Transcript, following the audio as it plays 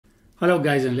Hello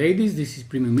guys and ladies, this is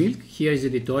Premiumilk. Here is a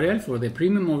tutorial for the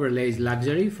Premium Overlays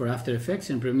Luxury for After Effects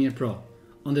and Premiere Pro.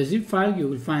 On the zip file you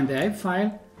will find the app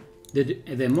file,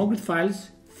 the Mogrts files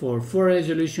for 4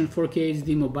 resolution 4K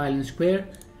HD mobile and square,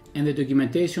 and the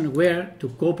documentation where to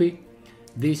copy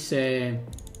this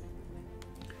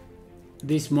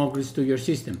Mogrts to your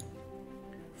system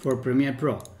for Premiere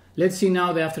Pro. Let's see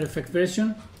now the After Effects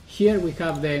version. Here we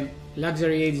have the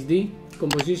Luxury HD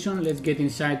composition. Let's get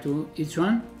inside to each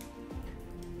one.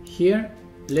 Here,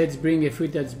 let's bring a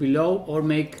footage below or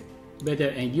make better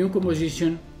a new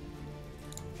composition.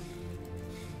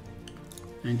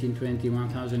 1920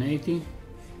 1080.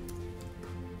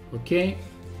 Okay,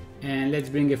 and let's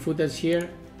bring a footage here.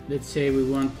 Let's say we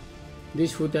want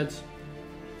this footage.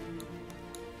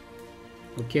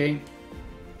 Okay,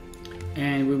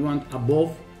 and we want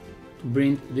above to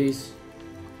bring this.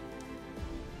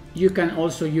 You can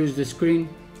also use the screen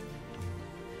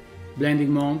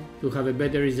blending mode to have a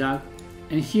better result,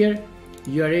 and here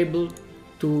you are able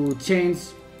to change,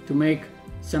 to make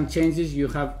some changes. You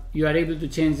are able to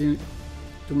change in,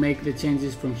 to make the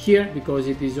changes from here, because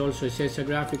it is also a sensor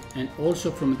graphic, and also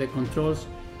from the controls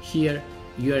here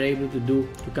you are able to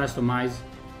customize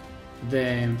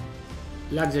the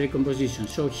luxury composition.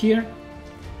 So here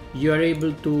you are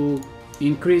able to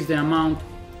increase the amount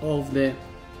of the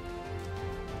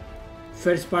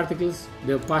first particles,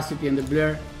 the opacity and the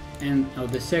blur, and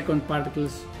of the second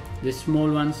particles, the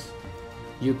small ones,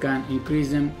 you can increase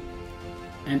them,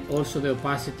 and also the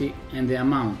opacity and the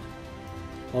amount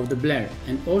of the blur.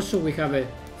 And also we have a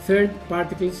third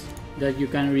particles that you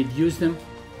can reduce them,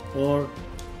 or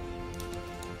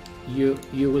you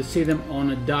will see them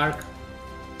on a dark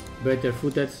better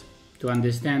footage to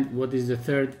understand what is the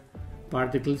third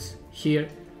particles. Here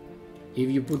if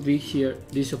you put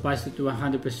this opacity to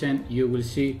 100%, you will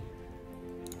see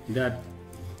that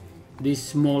these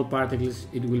small particles,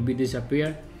 it will be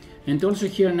disappear. And also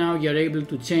here now you are able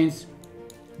to change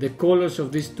the colors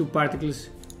of these two particles.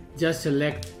 Just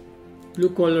select blue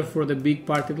color for the big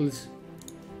particles,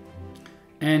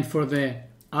 and for the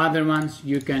other ones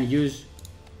you can use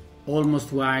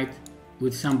almost white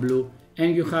with some blue,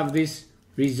 and you have this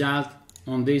result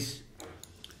on this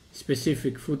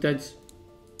specific footage.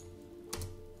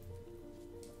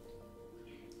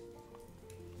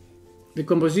 The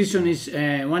composition is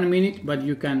 1 minute, but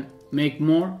you can make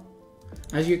more.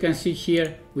 As you can see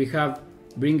here, we have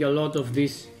bring a lot of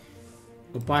this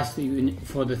opacity.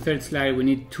 For the third slide we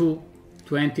need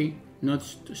 220, not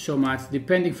so much,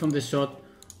 depending from the shot.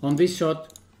 On this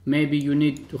shot maybe you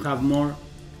need to have more,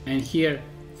 and here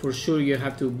for sure you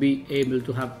have to be able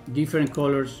to have different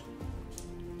colors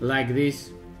like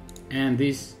this, and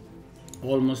this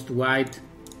almost white.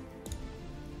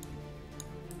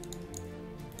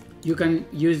 You can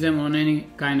use them on any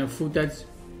kind of footage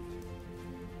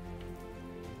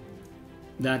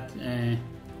that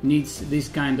needs this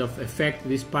kind of effect,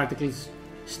 these particles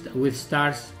with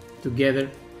stars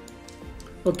together.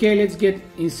 Okay, let's get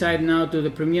inside now to the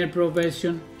Premiere Pro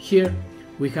version. Here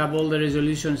we have all the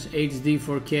resolutions, HD,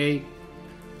 4K,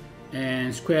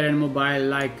 and square and mobile,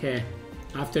 like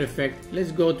After Effects.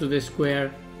 Let's go to the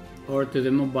square or to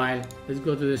the mobile. Let's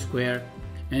go to the square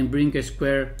and bring a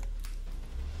square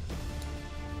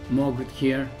Mogrts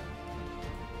here.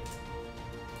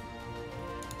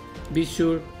 Be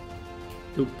sure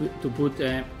to put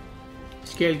a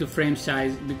scale to frame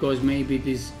size, because maybe it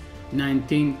is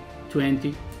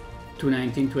 1920 to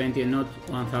 1920 and not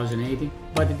 1080,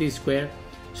 but it is square.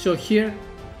 So here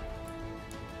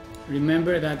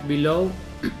remember that below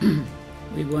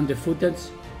we want the footage,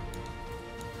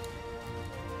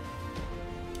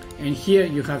 and here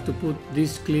you have to put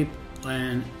this clip,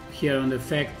 and here on the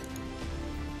effect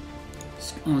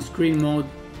on screen mode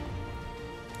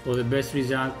for the best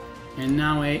result. And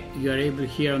now you are able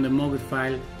here on the Mogrts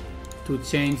file to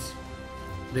change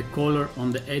the color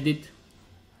on the edit.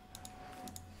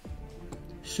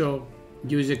 So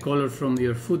use a color from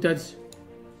your footage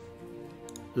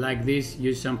like this,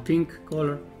 use some pink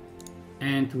color,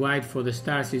 and white for the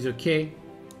stars is okay.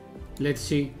 Let's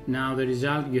see now the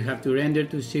result. You have to render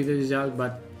to see the result,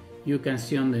 but you can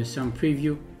see on some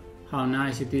preview how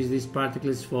nice it is, these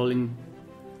particles falling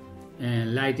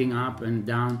and lighting up and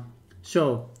down.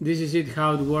 So this is it,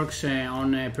 how it works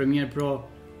on Premiere Pro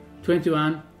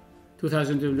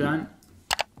 2021,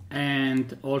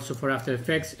 and also for After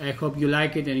Effects. I hope you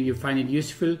like it and you find it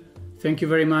useful. Thank you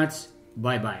very much.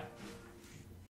 Bye bye.